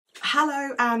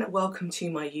Hello and welcome to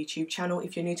my YouTube channel.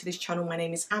 If you're new to this channel, my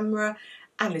name is Amra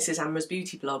and this is Amra's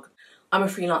Beauty Blog. I'm a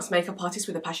freelance makeup artist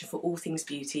with a passion for all things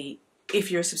beauty. If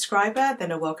you're a subscriber,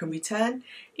 then a welcome return.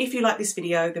 If you like this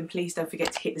video, then please don't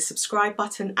forget to hit the subscribe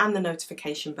button and the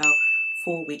notification bell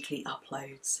for weekly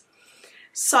uploads.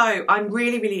 So I'm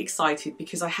really excited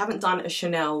because I haven't done a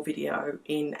Chanel video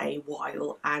in a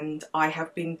while and I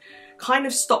have been kind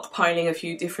of stockpiling a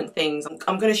few different things.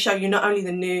 I'm going to show you not only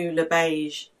the new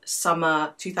Beige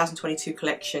Summer 2022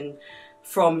 collection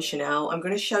from Chanel, I'm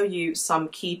going to show you some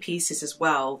key pieces as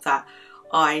well that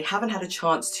I haven't had a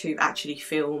chance to actually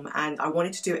film, and I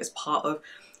wanted to do it as part of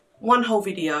one whole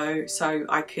video so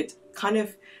I could kind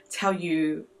of tell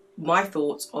you my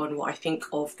thoughts on what I think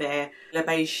of their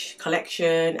Beige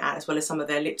collection, as well as some of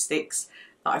their lipsticks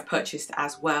that I've purchased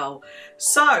as well.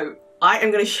 So I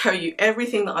am going to show you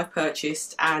everything that I've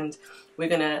purchased and we're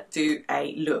going to do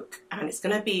a look, and it's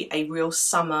going to be a real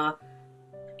summer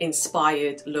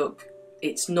inspired look.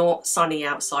 It's not sunny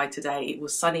outside today, it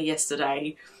was sunny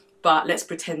yesterday, but let's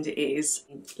pretend it is.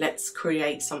 Let's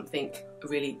create something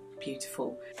really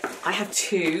beautiful. I have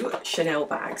two Chanel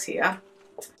bags here.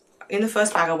 In the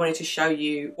first bag I wanted to show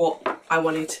you what I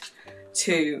wanted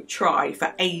to try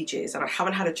for ages and I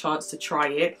haven't had a chance to try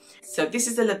it. So this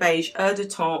is the Beige Eau de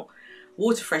Teint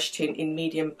Water Fresh Tint in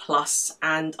Medium Plus,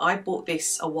 and I bought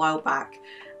this a while back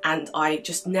and I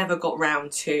just never got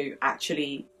round to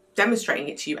actually demonstrating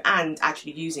it to you and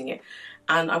actually using it,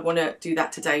 and I want to do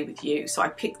that today with you. So I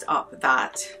picked up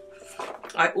that.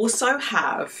 I also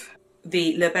have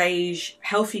the Beige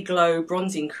Healthy Glow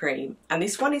Bronzing Cream, and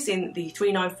this one is in the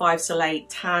 395 Soleil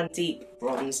Tan Deep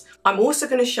Bronze. I'm also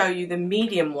going to show you the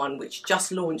medium one, which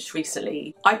just launched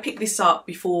recently. I picked this up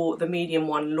before the medium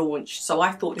one launched, so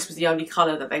I thought this was the only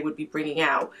colour that they would be bringing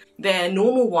out. Their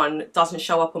normal one doesn't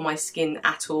show up on my skin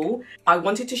at all. I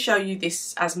wanted to show you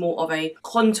this as more of a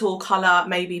contour colour,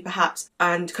 maybe perhaps,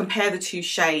 and compare the two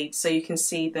shades so you can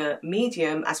see the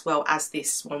medium as well as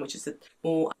this one, which is the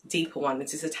more deeper one.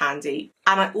 This is a tan deep.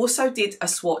 And I also did a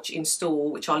swatch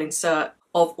install, which I'll insert,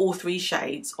 of all three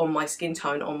shades on my skin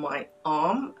tone on my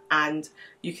arm, and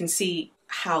you can see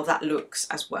how that looks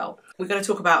as well. We're going to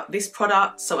talk about this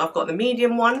product. So I've got the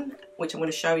medium one, which I'm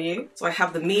going to show you. So I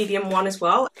have the medium one as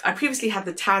well. I previously had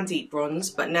the tan deep bronze,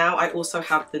 but now I also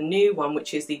have the new one,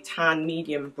 which is the tan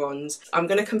medium bronze. I'm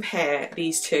going to compare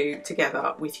these two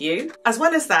together with you. As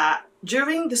well as that,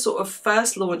 during the sort of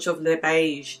first launch of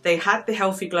Beige, they had the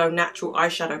Healthy Glow Natural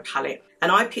Eyeshadow Palette,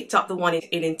 and I picked up the one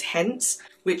in Intense,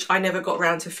 which I never got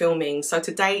round to filming. So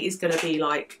today is going to be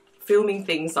like filming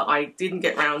things that I didn't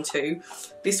get round to.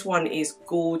 This one is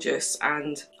gorgeous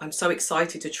and I'm so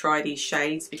excited to try these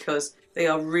shades because they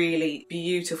are really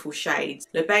beautiful shades.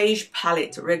 The Beige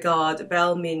Palette Regard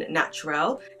Belle Mine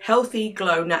Naturelle Healthy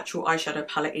Glow Natural Eyeshadow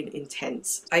Palette in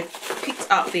Intense. I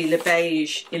picked up the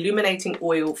Beige Illuminating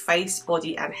Oil Face,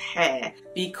 Body and Hair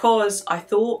because I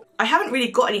thought I haven't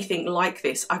really got anything like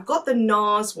this. I've got the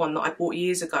NARS one that I bought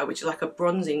years ago, which is like a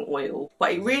bronzing oil,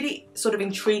 but it really sort of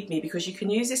intrigued me because you can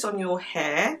use this on your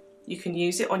hair, you can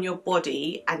use it on your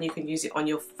body, and you can use it on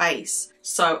your face.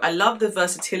 So I love the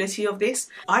versatility of this.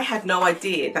 I had no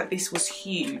idea that this was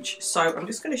huge. So I'm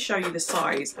just going to show you the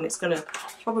size and it's going to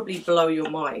probably blow your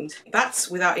mind. That's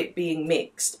without it being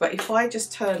mixed. But if I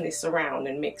just turn this around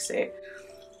and mix it,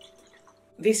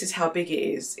 this is how big it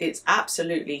is. It's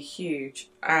absolutely huge.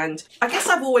 And I guess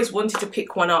I've always wanted to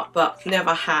pick one up but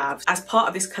never have. As part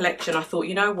of this collection I thought,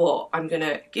 you know what, I'm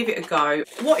gonna give it a go.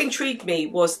 What intrigued me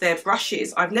was their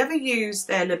brushes. I've never used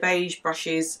their Beige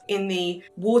brushes. In the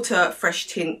Water Fresh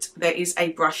Tint there is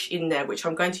a brush in there which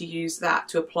I'm going to use that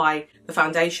to apply the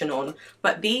foundation on.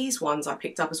 But these ones I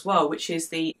picked up as well, which is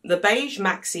the Beige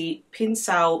Maxi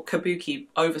Pincel Kabuki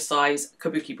oversized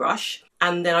Kabuki brush.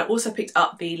 And then I also picked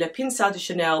up the Le Pincel de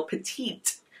Chanel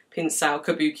Petite Pincel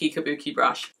Kabuki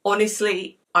brush.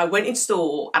 Honestly, I went in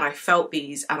store and I felt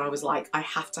these and I was like, I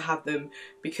have to have them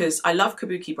because I love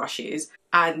Kabuki brushes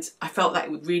and I felt that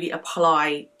it would really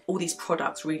apply all these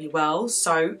products really well.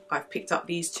 So I've picked up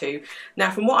these two. Now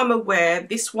from what I'm aware,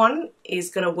 this one is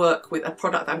going to work with a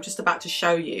product that I'm just about to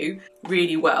show you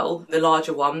really well, the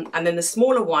larger one, and then the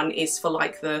smaller one is for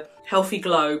like the Healthy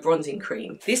Glow Bronzing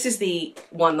Cream. This is the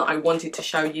one that I wanted to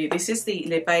show you. This is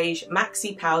the Beige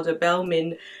Maxi Powder Belle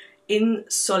Mine in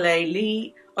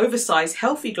Soleil Oversized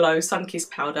Healthy Glow Sunkissed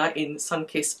Powder in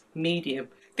Sunkissed Medium.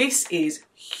 This is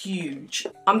huge.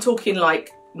 I'm talking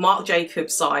like Marc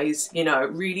Jacobs size, you know,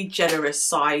 really generous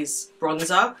size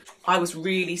bronzer. I was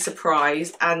really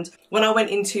surprised, and when I went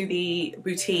into the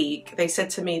boutique they said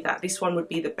to me that this one would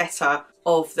be the better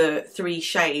of the three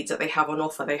shades that they have on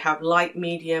offer. They have light,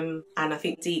 medium and I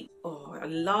think deep. Oh, I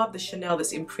love the Chanel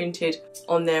that's imprinted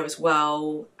on there as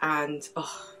well, and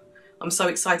oh, I'm so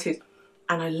excited.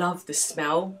 And I love the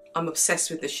smell. I'm obsessed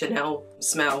with the Chanel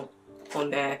smell on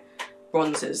their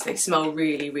bronzers. They smell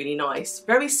really, really nice.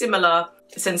 Very similar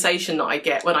sensation that I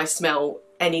get when I smell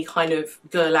any kind of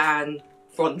Guerlain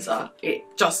bronzer. It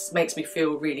just makes me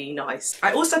feel really nice.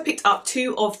 I also picked up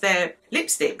 2 of their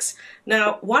lipsticks.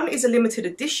 Now, one is a limited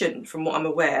edition from what I'm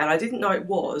aware, and I didn't know it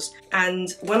was.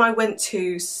 And when I went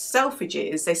to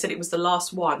Selfridges, they said it was the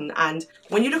last one. And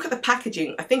when you look at the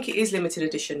packaging, I think it is limited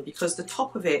edition because the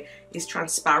top of it is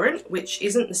transparent, which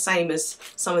isn't the same as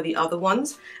some of the other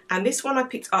ones. And this one I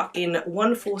picked up in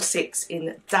 146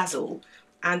 in Dazzle.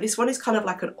 And this one is kind of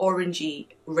like an orangey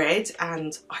red,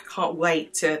 and I can't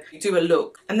wait to do a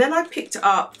look. And then I picked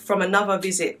up from another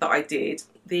visit that I did,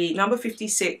 the number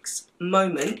 56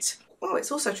 Moment. Well,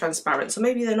 it's also transparent, so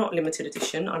maybe they're not limited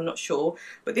edition, I'm not sure.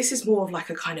 But this is more of like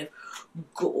a kind of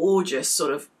gorgeous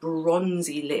sort of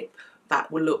bronzy lip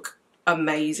that will look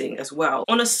amazing as well.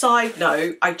 On a side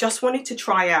note, I just wanted to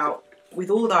try out with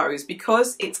all those,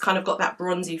 because it's kind of got that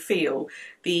bronzy feel,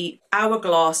 the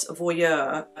Hourglass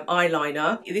Voyeur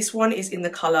eyeliner. This one is in the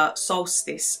colour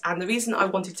Solstice, and the reason I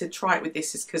wanted to try it with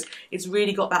this is because it's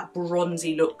really got that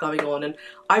bronzy look going on. And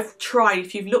I've tried,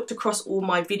 if you've looked across all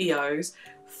my videos,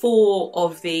 4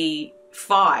 of the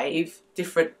 5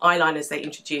 different eyeliners they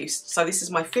introduced. So this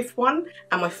is my 5th one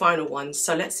and my final one.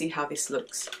 So let's see how this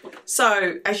looks.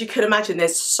 So as you can imagine,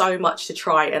 there's so much to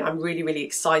try, and I'm really, really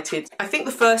excited. I think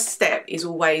the first step is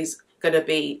always going to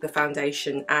be the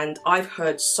foundation, and I've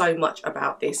heard so much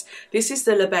about this. This is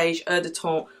the Beige Eau de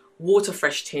Teint Water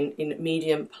Fresh Tint in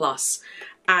Medium Plus.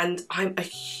 And I'm a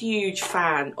huge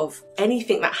fan of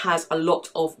anything that has a lot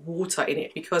of water in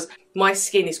it, because my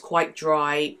skin is quite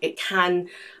dry. It can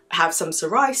have some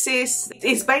psoriasis.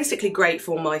 It's basically great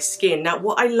for my skin. Now,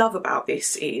 what I love about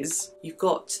this is you've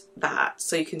got that,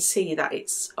 so you can see that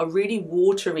it's a really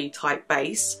watery type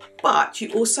base, but you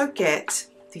also get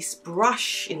this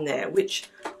brush in there, which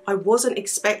I wasn't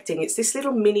expecting. It's this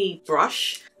little mini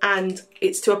brush, and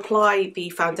it's to apply the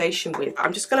foundation with.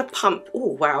 I'm just going to pump.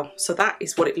 Oh wow, so that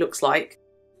is what it looks like.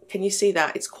 Can you see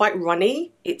that? It's quite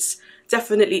runny. It's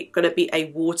definitely going to be a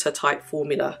water type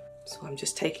formula. So I'm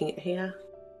just taking it here.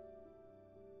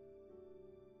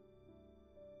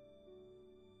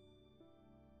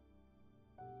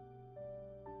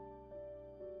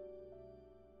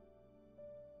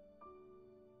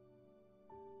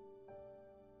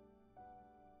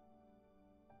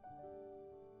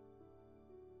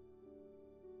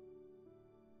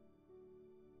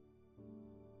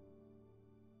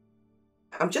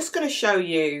 I'm just going to show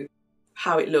you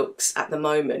how it looks at the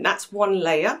moment. That's one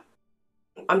layer.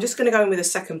 I'm just going to go in with a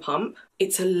second pump.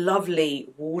 It's a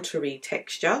lovely watery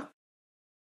texture.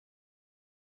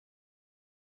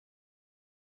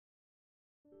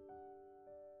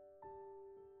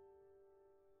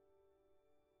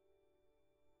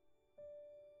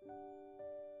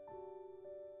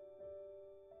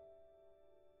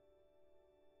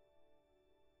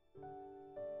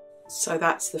 So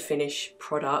that's the finished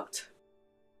product.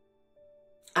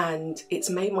 And it's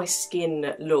made my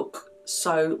skin look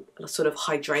so sort of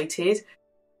hydrated.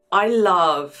 I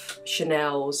love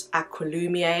Chanel's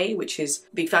Aqualumiere, which is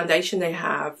the foundation they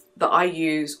have that I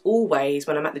use always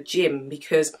when I'm at the gym,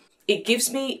 because it gives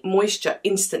me moisture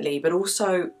instantly, but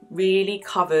also really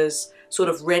covers sort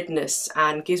of redness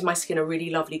and gives my skin a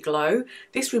really lovely glow.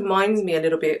 This reminds me a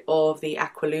little bit of the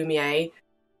Aqualumiere.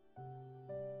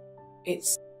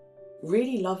 It's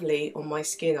really lovely on my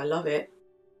skin. I love it.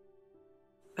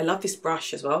 I love this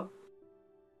brush as well.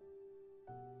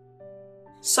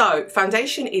 So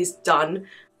foundation is done.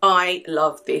 I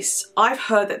love this. I've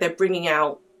heard that they're bringing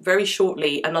out very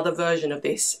shortly another version of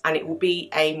this, and it will be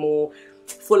a more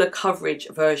fuller coverage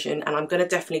version, and I'm going to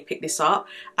definitely pick this up,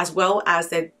 as well as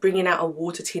they're bringing out a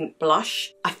water tint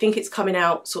blush. I think it's coming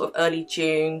out sort of early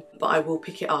June, but I will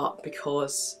pick it up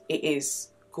because it is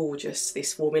gorgeous,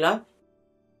 this formula.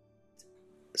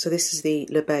 So this is the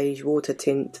Beige water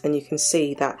tint, and you can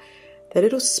see that the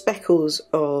little speckles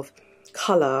of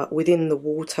colour within the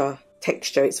water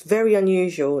texture. It's very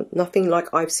unusual, nothing like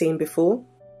I've seen before.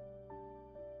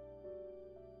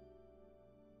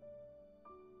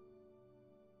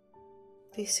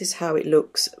 This is how it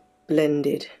looks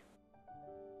blended.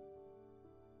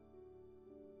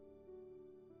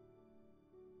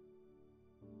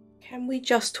 Can we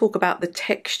just talk about the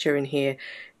texture in here?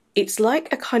 It's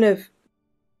like a kind of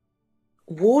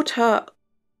water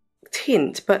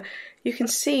tint, but you can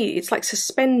see it's like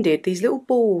suspended. These little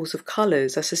balls of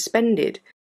colours are suspended.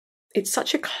 It's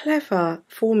such a clever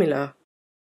formula.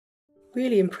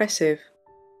 Really impressive.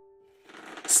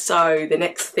 So the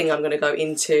next thing I'm going to go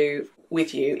into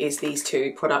with you is these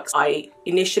two products. I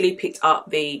initially picked up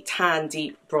the tan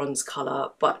deep bronze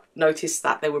colour, but noticed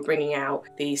that they were bringing out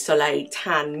the Soleil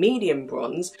tan medium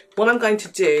bronze. What I'm going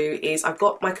to do is, I've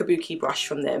got my kabuki brush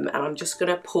from them, and I'm just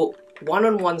going to put one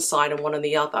on one side and one on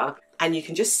the other, and you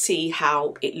can just see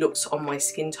how it looks on my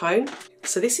skin tone.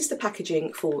 So this is the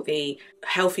packaging for the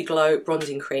Healthy Glow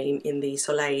Bronzing Cream in the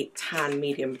Soleil Tan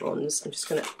Medium Bronze. I'm just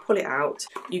going to pull it out.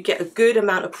 You get a good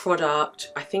amount of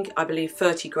product, I believe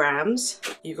 30 grams.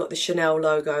 You've got the Chanel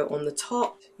logo on the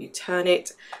top. You turn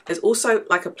it. There's also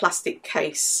like a plastic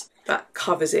case that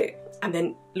covers it. And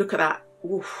then look at that.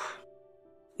 Oof.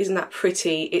 Isn't that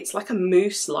pretty? It's like a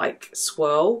mousse-like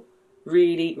swirl.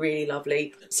 Really, really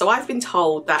lovely. So I've been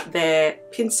told that their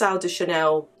Pincel de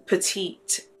Chanel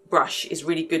Petite brush is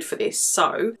really good for this,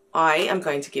 so I am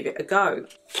going to give it a go.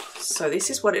 So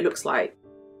this is what it looks like,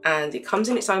 and it comes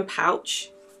in its own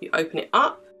pouch. You open it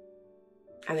up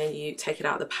and then you take it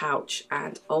out of the pouch,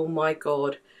 and oh my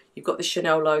god, you've got the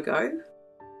Chanel logo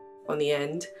on the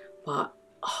end, but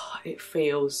oh, it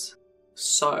feels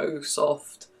so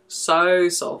soft, so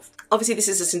soft. Obviously this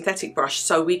is a synthetic brush,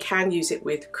 so we can use it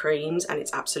with creams and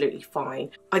it's absolutely fine.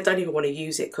 I don't even want to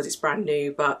use it because it's brand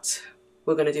new, but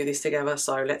we're going to do this together,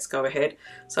 so let's go ahead.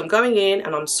 So I'm going in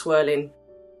and I'm swirling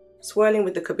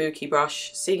with the kabuki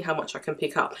brush, seeing how much I can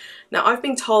pick up. Now I've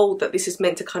been told that this is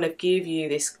meant to kind of give you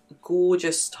this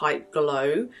gorgeous type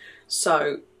glow,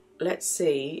 so let's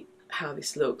see how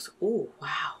this looks. Oh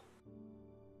wow,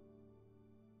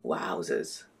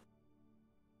 wowzers.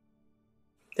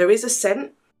 There is a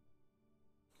scent.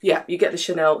 Yeah, you get the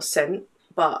Chanel scent,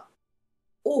 but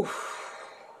oh,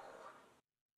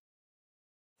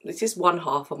 this is one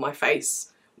half of my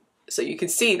face, so you can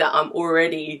see that I'm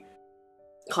already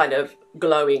kind of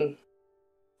glowing.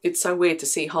 It's so weird to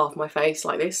see half my face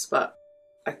like this, but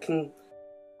I can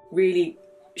really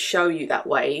show you that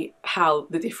way how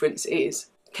the difference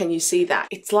is. Can you see that?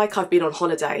 It's like I've been on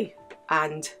holiday,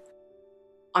 and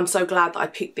I'm so glad that I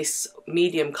picked this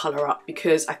medium colour up,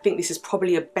 because I think this is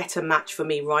probably a better match for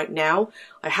me right now.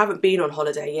 I haven't been on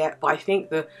holiday yet, but I think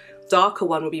the darker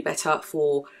one will be better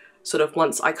for sort of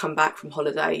once I come back from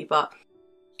holiday, but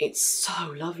it's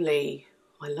so lovely.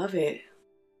 I love it.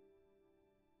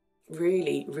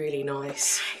 Really, really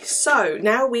nice. So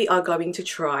now we are going to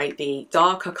try the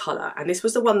darker colour, and this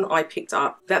was the one that I picked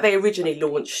up that they originally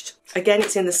launched. Again,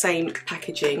 it's in the same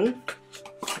packaging.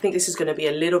 I think this is going to be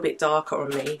a little bit darker on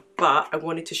me, but I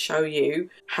wanted to show you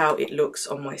how it looks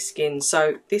on my skin.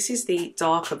 So this is the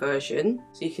darker version.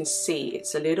 So you can see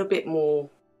it's a little bit more,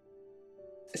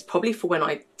 it's probably for when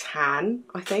I tan,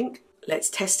 I think.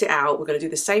 Let's test it out. We're going to do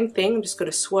the same thing. I'm just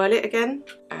going to swirl it again,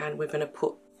 and we're going to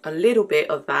put a little bit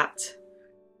of that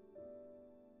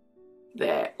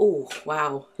there. Oh,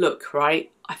 wow. Look,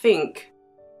 right? I think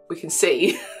we can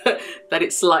see that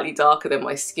it's slightly darker than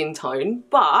my skin tone,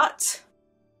 but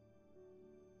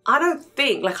I don't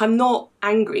think, like, I'm not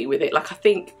angry with it. Like, I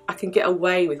think I can get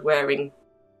away with wearing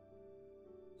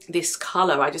this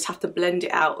colour. I just have to blend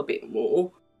it out a bit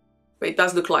more. But it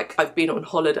does look like I've been on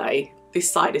holiday,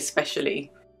 this side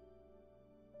especially.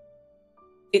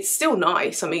 It's still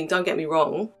nice, I mean, don't get me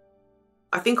wrong.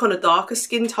 I think on a darker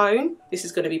skin tone, this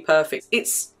is going to be perfect.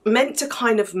 It's meant to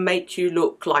kind of make you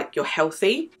look like you're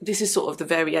healthy. This is sort of the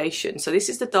variation. So this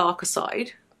is the darker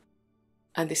side,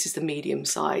 and this is the medium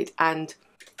side. And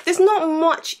there's not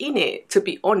much in it, to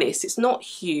be honest. It's not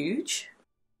huge.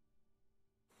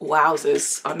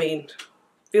 Wowzers. I mean,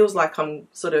 feels like I'm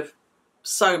sort of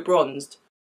so bronzed.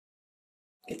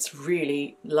 It's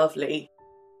really lovely.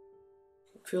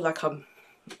 I feel like I'm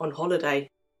on holiday.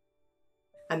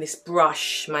 And this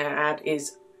brush, may I add,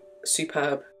 is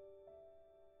superb.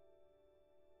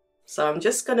 So I'm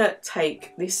just gonna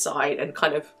take this side and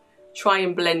kind of try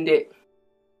and blend it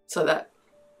so that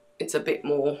it's a bit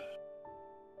more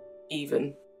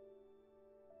even.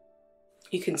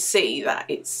 You can see that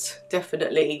it's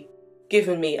definitely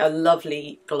given me a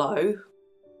lovely glow.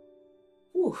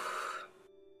 Ooh,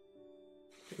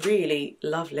 really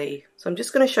lovely. So I'm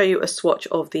just going to show you a swatch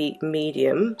of the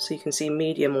medium, so you can see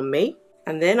medium on me,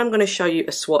 and then I'm going to show you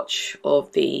a swatch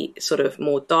of the sort of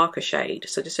more darker shade,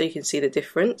 so just so you can see the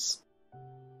difference.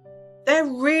 There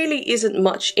really isn't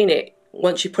much in it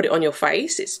once you put it on your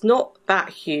face. It's not that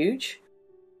huge,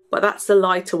 but that's the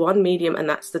lighter one, medium, and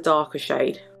that's the darker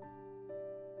shade,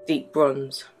 deep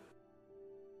bronze.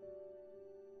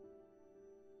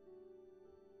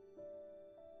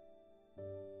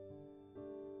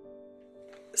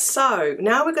 So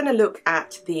now we're going to look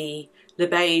at the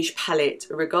Beige palette,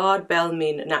 Regard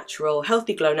Belmin Natural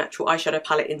Healthy Glow Natural Eyeshadow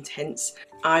Palette Intense.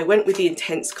 I went with the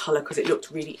intense colour because it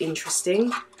looked really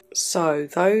interesting. So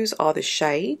those are the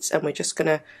shades, and we're just going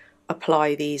to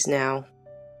apply these now.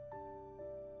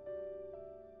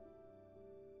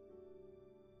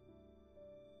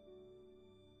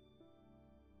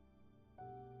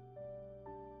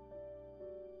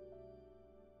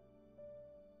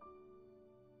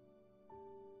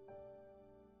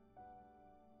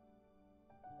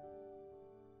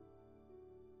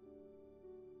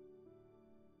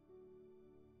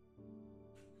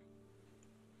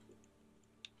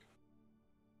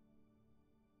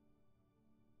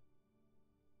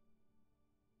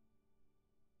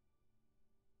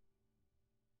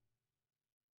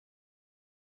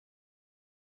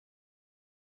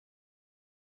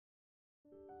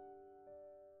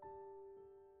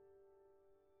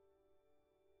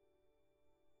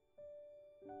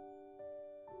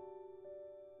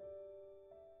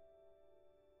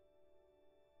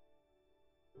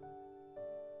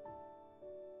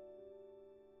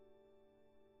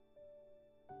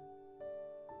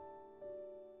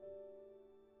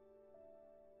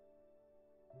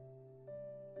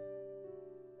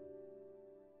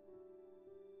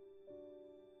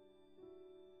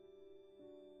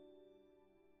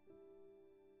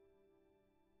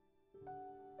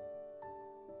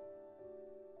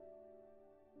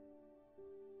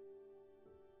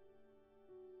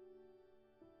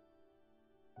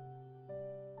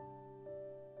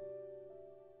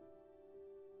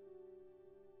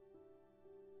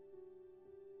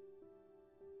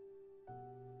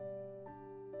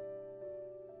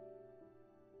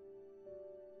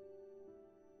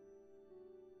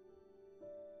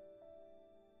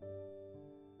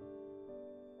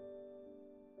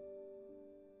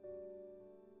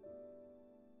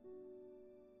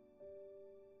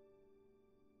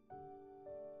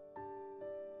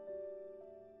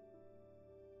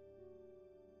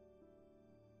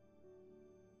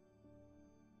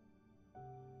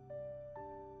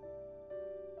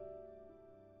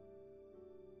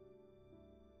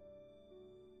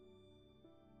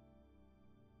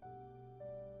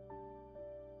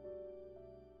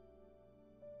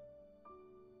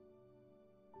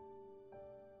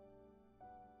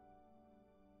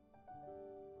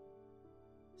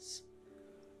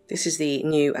 This is the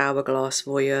new Hourglass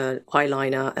Voyeur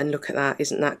eyeliner, and look at that,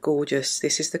 isn't that gorgeous?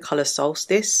 This is the colour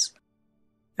Solstice,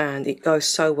 and it goes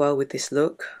so well with this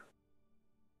look.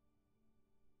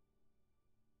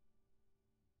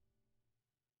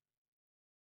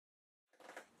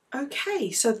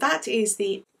 Okay, so that is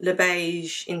the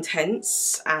Beige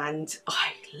Intense, and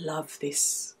I love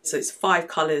this. So it's 5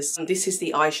 colours, and this is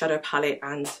the eyeshadow palette,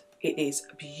 and it is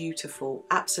beautiful,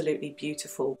 absolutely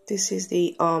beautiful. This is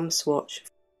the arm swatch,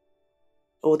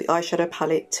 or the eyeshadow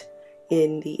palette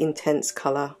in the intense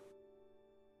colour.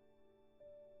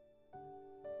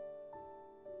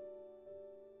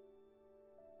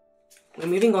 We're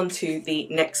moving on to the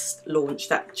next launch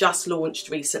that just launched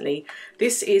recently.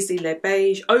 This is the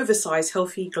Beige Oversized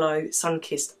Healthy Glow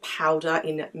Sun-Kissed Powder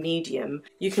in medium.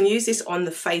 You can use this on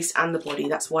the face and the body,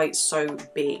 that's why it's so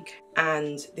big.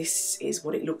 And this is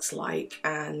what it looks like,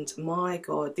 and my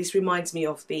god, this reminds me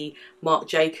of the Marc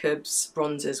Jacobs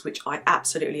bronzers, which I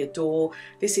absolutely adore.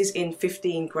 This is in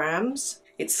 15 grams.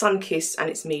 It's sun-kissed and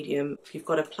it's medium. You've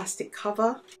got a plastic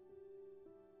cover,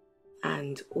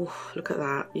 and oh, look at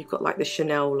that, you've got like the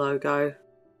Chanel logo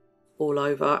all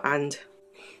over, and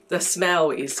the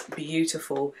smell is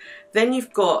beautiful. Then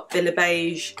you've got the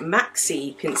Beige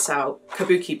Maxi Pincel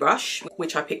Kabuki brush,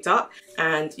 which I picked up,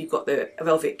 and you've got the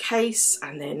velvet case,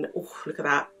 and then oh, look at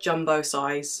that, jumbo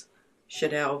size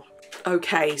Chanel.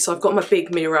 Okay, so I've got my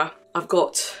big mirror, I've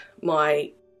got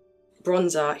my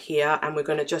bronzer here, and we're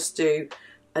going to just do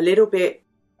a little bit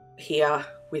here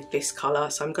with this colour.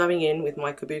 So I'm going in with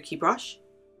my Kabuki brush.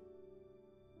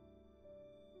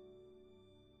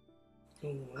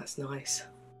 Ooh, that's nice.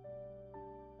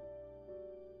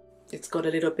 It's got a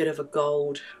little bit of a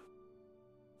gold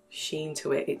sheen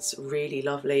to it. It's really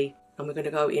lovely. And we're going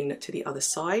to go in to the other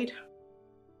side.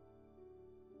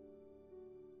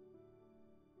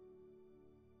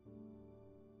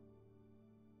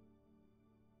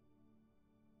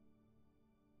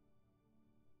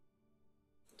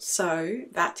 So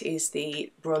that is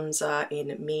the bronzer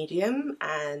in medium,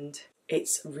 and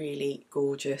it's really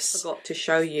gorgeous. I forgot to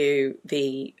show you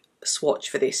the swatch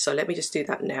for this, so let me just do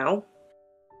that now.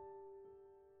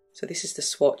 So this is the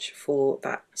swatch for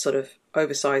that sort of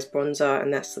oversized bronzer,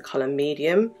 and that's the colour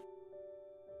medium.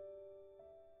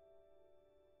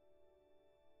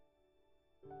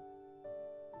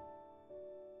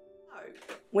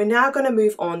 we're now going to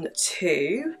move on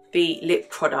to the lip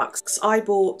products. I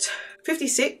bought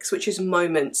 56, which is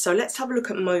Moment. So let's have a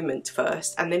look at Moment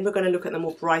first, and then we're going to look at the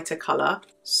more brighter colour.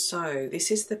 So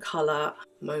this is the colour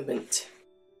Moment.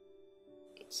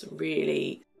 It's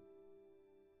really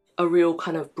a real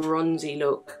kind of bronzy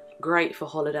look. Great for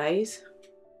holidays.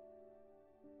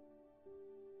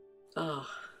 Ah,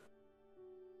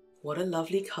 what a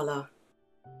lovely colour.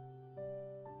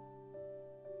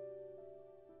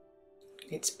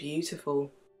 It's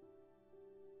beautiful.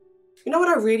 You know what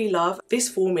I really love? This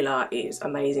formula is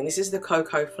amazing. This is the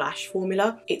Cocoa Flash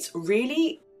formula. It's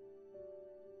really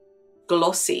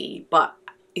glossy, but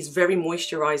it's very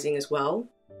moisturizing as well.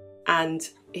 And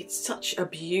it's such a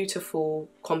beautiful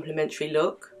complementary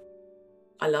look.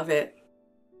 I love it.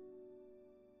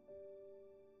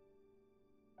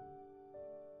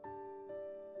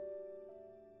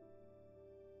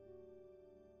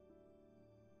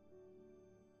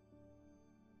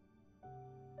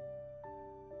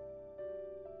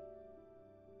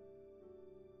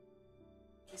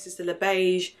 This is the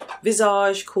Beige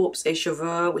Visage Corps et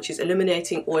Cheveux, which is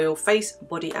illuminating oil, face,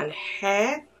 body and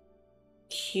hair.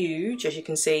 Huge, as you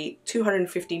can see,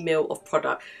 250 ml of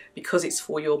product, because it's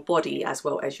for your body as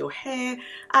well as your hair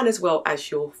and as well as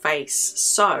your face.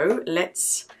 So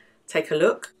let's take a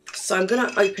look. So I'm going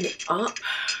to open it up,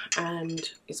 and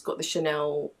it's got the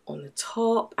Chanel on the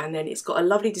top, and then it's got a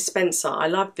lovely dispenser. I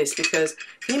love this because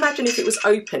can you imagine if it was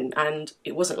open and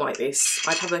it wasn't like this?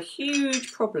 I'd have a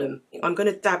huge problem. I'm going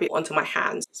to dab it onto my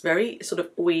hands. It's very sort of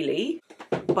oily,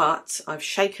 but I've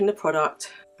shaken the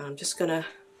product. I'm just going to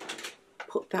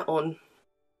put that on,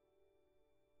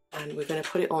 and we're going to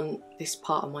put it on this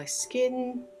part of my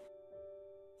skin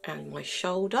and my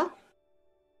shoulder.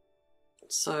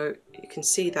 So you can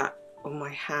see that on my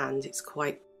hand it's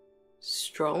quite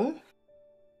strong.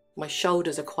 My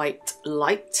shoulders are quite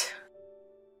light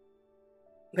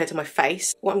compared to my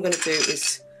face. What I'm going to do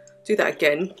is do that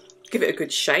again, give it a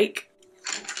good shake,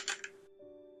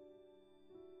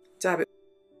 dab it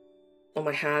on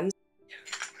my hands,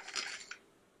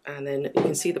 and then you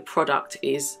can see the product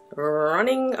is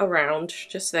running around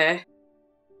just there.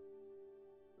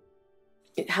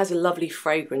 It has a lovely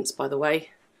fragrance, by the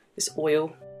way, this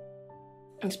oil.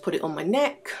 And just put it on my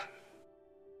neck,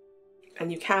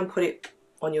 and you can put it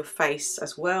on your face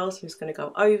as well. So I'm just going to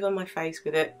go over my face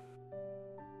with it.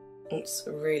 It's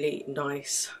really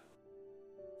nice.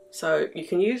 So you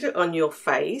can use it on your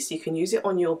face, you can use it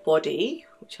on your body,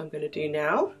 which I'm going to do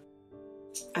now,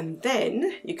 and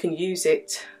then you can use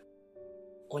it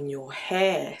on your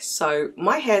hair. So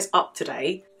my hair's up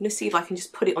today. I'm going to see if I can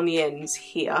just put it on the ends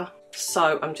here.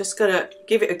 So I'm just going to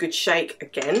give it a good shake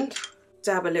again.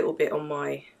 Dab a little bit on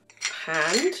my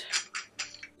hand.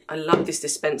 I love this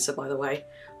dispenser, by the way.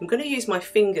 I'm going to use my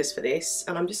fingers for this,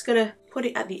 and I'm just going to put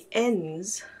it at the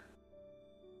ends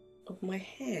of my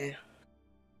hair.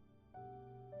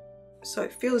 So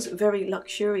it feels very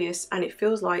luxurious, and it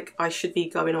feels like I should be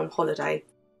going on holiday,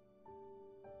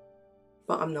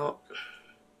 but I'm not,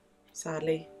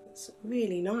 sadly. It's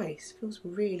really nice, feels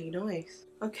really nice.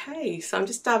 Okay, so I'm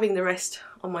just dabbing the rest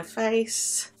on my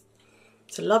face.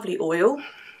 It's a lovely oil.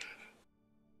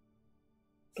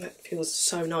 That feels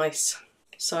so nice.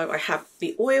 So I have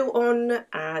the oil on,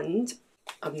 and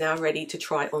I'm now ready to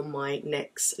try on my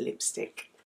next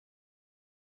lipstick.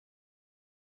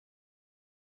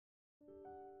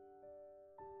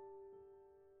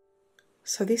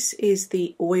 So this is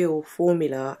the oil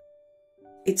formula.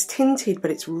 It's tinted,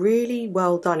 but it's really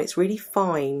well done. It's really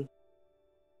fine.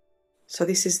 So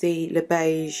this is the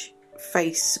Beige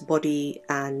face, body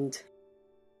and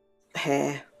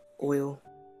hair oil.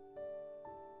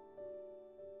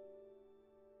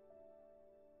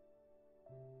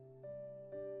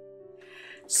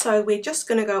 So we're just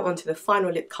going to go on to the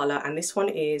final lip colour, and this one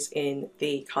is in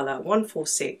the colour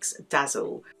 146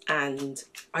 Dazzle, and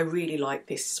I really like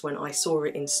this. When I saw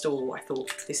it in store, I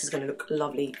thought this is going to look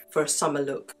lovely for a summer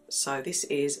look. So this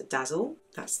is Dazzle,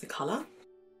 that's the colour.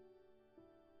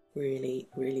 Really,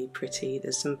 really pretty.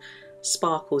 There's some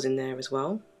sparkles in there as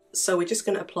well. So we're just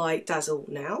going to apply Dazzle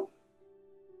now.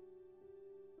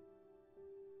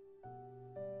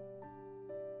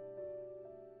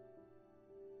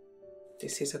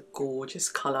 This is a gorgeous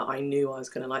colour. I knew I was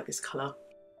going to like this colour.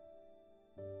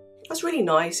 What's really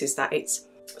nice is that it's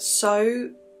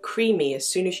so creamy as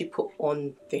soon as you put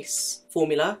on this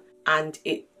formula, and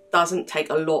it doesn't take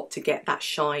a lot to get that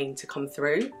shine to come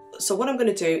through. So what I'm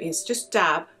going to do is just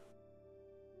dab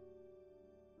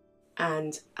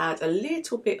and add a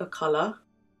little bit of colour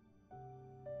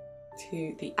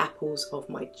to the apples of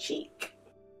my cheek.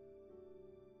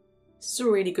 This is a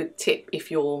really good tip if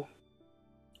you're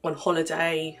on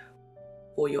holiday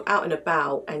or you're out and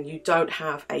about and you don't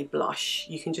have a blush,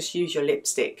 you can just use your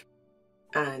lipstick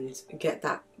and get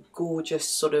that gorgeous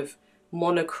sort of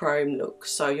monochrome look.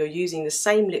 So you're using the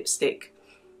same lipstick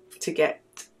to get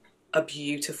a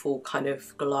beautiful kind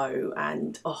of glow,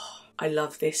 and oh, I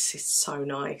love this. It's so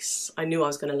nice. I knew I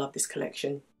was going to love this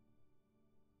collection.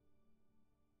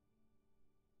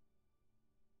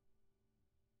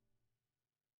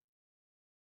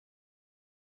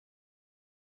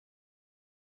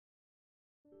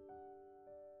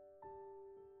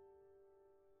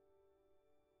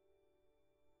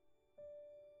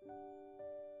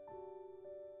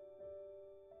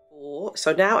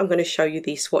 So now I'm going to show you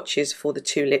the swatches for the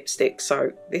two lipsticks.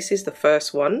 So this is the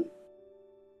first one,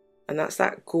 and that's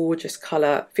that gorgeous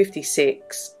colour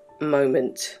 56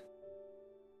 Moment.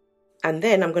 And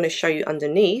then I'm going to show you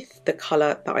underneath the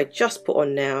colour that I just put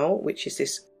on now, which is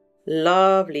this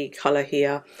lovely colour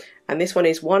here. And this one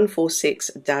is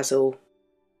 146 Dazzle.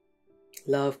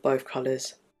 Love both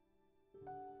colours.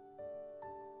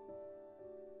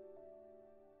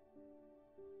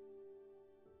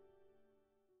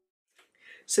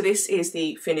 So this is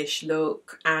the finished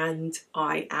look, and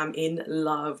I am in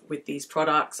love with these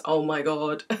products. Oh my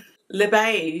god. Le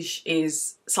Beige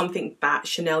is something that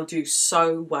Chanel do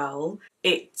so well.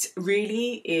 It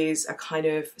really is a kind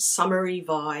of summery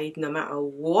vibe. No matter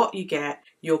what you get,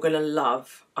 you're gonna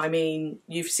love. I mean,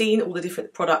 you've seen all the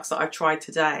different products that I've tried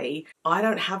today. I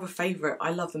don't have a favourite.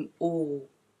 I love them all.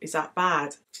 Is that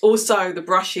bad? Also, the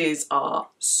brushes are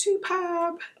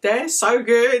superb. They're so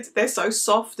good. They're so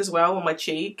soft as well on my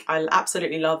cheek. I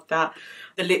absolutely love that.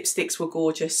 The lipsticks were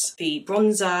gorgeous. The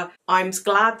bronzer, I'm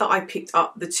glad that I picked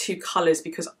up the two colours,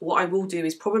 because what I will do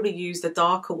is probably use the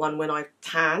darker one when I've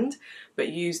tanned, but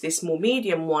use this more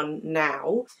medium one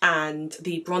now. And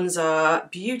the bronzer,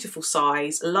 beautiful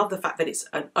size. Love the fact that it's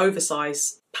an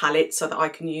oversized palette so that I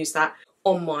can use that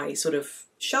on my sort of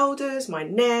shoulders, my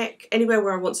neck, anywhere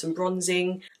where I want some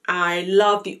bronzing. I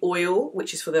love the oil,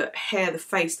 which is for the hair, the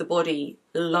face, the body.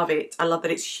 Love it. I love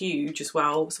that it's huge as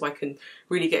well, so I can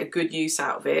really get a good use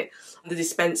out of it. The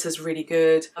dispenser's really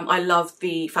good. I love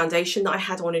the foundation that I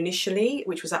had on initially,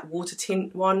 which was that water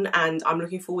tint one, and I'm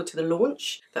looking forward to the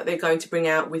launch that they're going to bring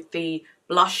out with the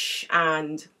blush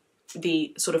and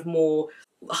the sort of more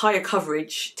higher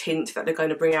coverage tint that they're going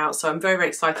to bring out. So I'm very, very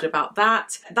excited about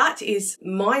that. That is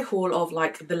my haul of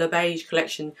like the Le Beige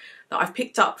collection that I've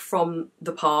picked up from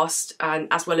the past, and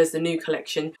as well as the new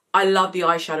collection. I love the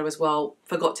eyeshadow as well.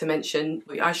 Forgot to mention,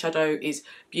 the eyeshadow is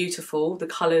beautiful. The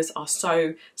colours are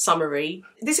so summery.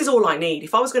 This is all I need.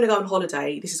 If I was going to go on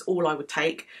holiday, this is all I would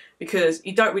take, because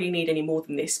you don't really need any more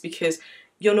than this, because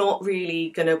you're not really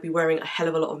going to be wearing a hell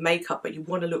of a lot of makeup, but you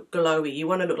want to look glowy. You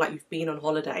want to look like you've been on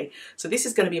holiday. So this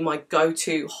is going to be my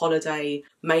go-to holiday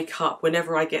makeup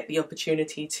whenever I get the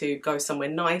opportunity to go somewhere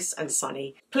nice and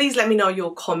sunny. Please let me know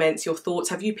your comments, your thoughts.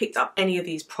 Have you picked up any of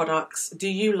these products? Do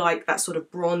you like that sort of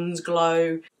bronze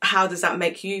glow? How does that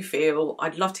make you feel?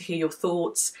 I'd love to hear your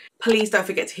thoughts. Please don't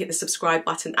forget to hit the subscribe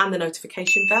button and the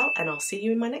notification bell, and I'll see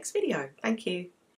you in my next video. Thank you.